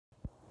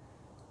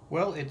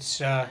Well, it's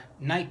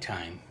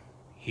nighttime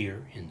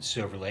here in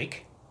Silver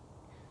Lake.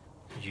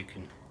 As you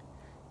can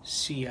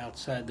see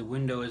outside the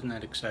window, isn't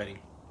that exciting?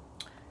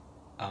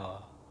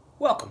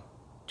 Welcome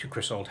to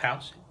Chris Old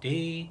House,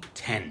 day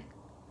 10.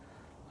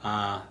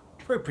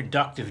 Very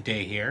productive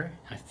day here.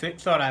 I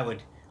thought I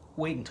would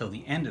wait until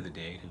the end of the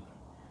day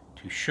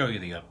to show you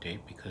the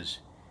update, because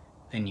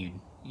then you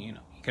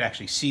could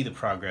actually see the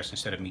progress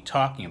instead of me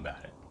talking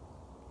about it.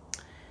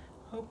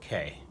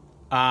 Okay.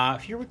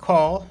 If you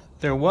recall,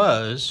 there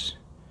was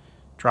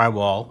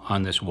drywall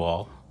on this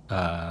wall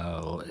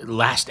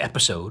last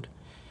episode,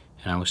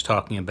 and I was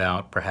talking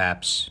about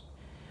perhaps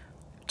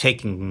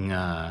taking,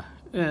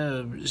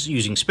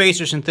 using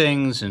spacers and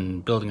things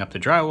and building up the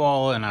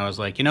drywall, and I was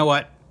like, you know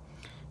what,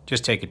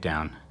 just take it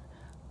down.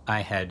 I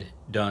had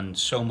done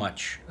so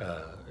much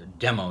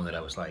demo that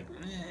I was like,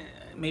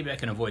 maybe I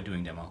can avoid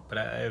doing demo, but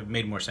it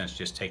made more sense to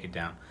just take it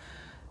down.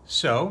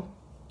 So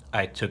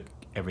I took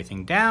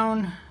everything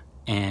down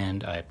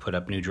and I put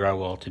up new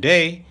drywall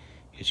today.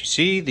 As you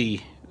see,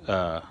 the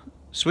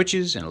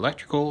switches and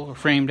electrical are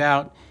framed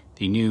out.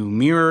 The new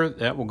mirror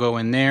that will go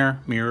in there,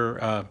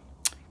 mirror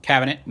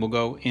cabinet will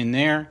go in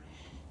there.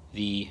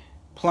 The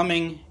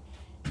plumbing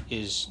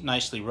is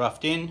nicely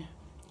roughed in.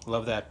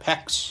 Love that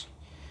PEX.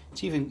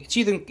 It's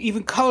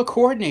even color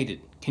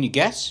coordinated. Can you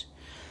guess?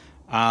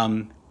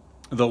 The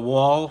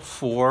wall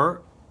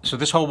so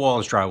this whole wall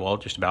is drywall,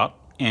 just about,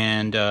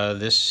 and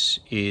this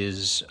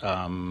is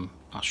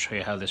I'll show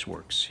you how this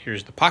works.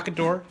 Here's the pocket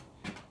door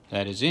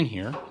that is in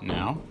here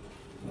now.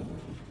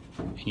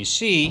 And you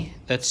see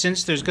that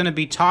since there's going to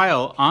be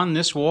tile on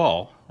this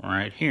wall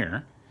right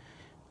here,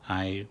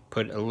 I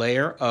put a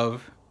layer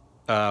of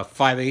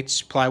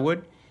 5/8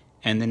 plywood,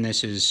 and then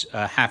this is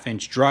a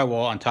 1/2-inch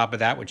drywall on top of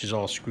that, which is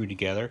all screwed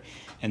together.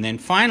 And then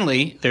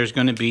finally, there's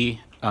going to be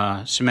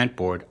cement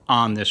board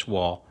on this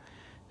wall.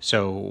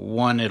 So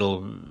it'll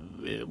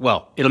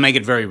make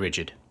it very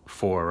rigid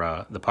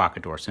for the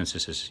pocket door, since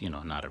this is,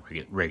 not a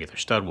regular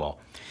stud wall.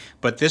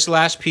 But this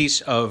last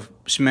piece of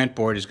cement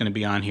board is going to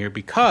be on here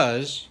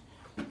because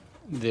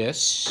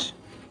this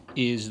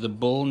is the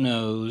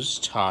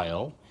bullnose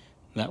tile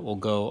that will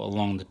go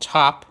along the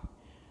top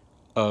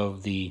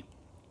of the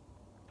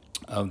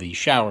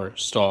shower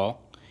stall.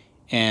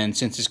 And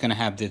since it's going to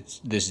have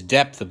this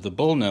depth of the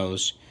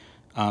bullnose,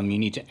 you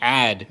need to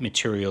add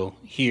material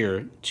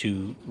here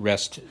to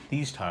rest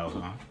these tiles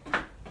on.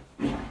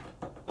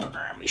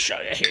 Let me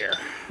show you here.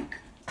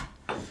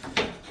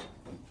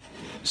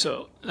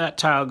 So that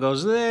tile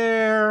goes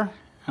there,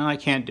 and I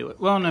can't do it.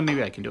 Well, no,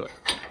 maybe I can do it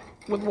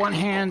with one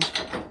hand.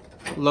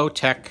 Low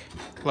tech.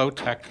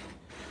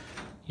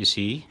 You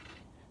see?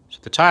 So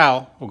the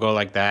tile will go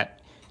like that,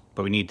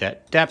 but we need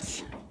that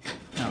depth.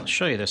 Now I'll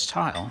show you this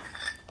tile.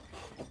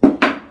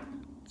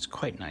 It's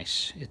quite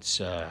nice. It's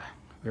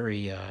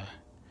very,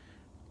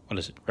 what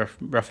is it?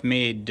 Rough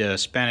made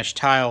Spanish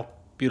tile.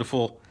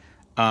 Beautiful.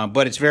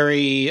 But it's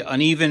very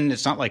uneven.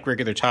 It's not like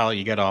regular tile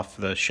you get off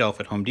the shelf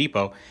at Home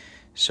Depot.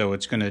 So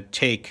it's going to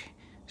take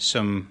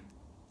some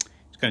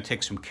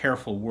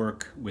careful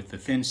work with the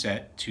thin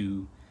set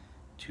to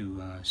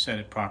set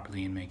it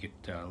properly and make it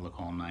look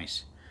all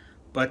nice.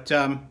 But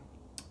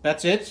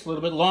that's it. It's a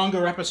little bit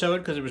longer episode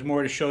because there was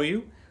more to show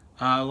you.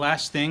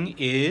 Last thing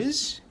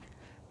is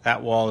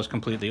that wall is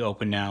completely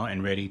open now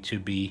and ready to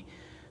be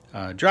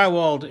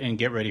drywalled and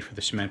get ready for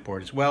the cement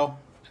board as well.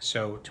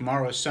 So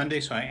tomorrow is Sunday,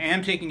 so I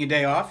am taking a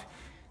day off,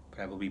 but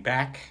I will be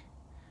back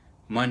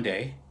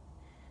Monday.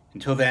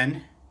 Until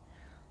then,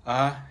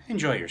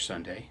 enjoy your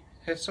Sunday.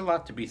 It's a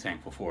lot to be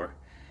thankful for,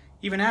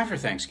 even after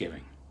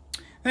Thanksgiving.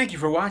 Thank you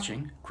for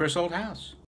watching Chris Old House.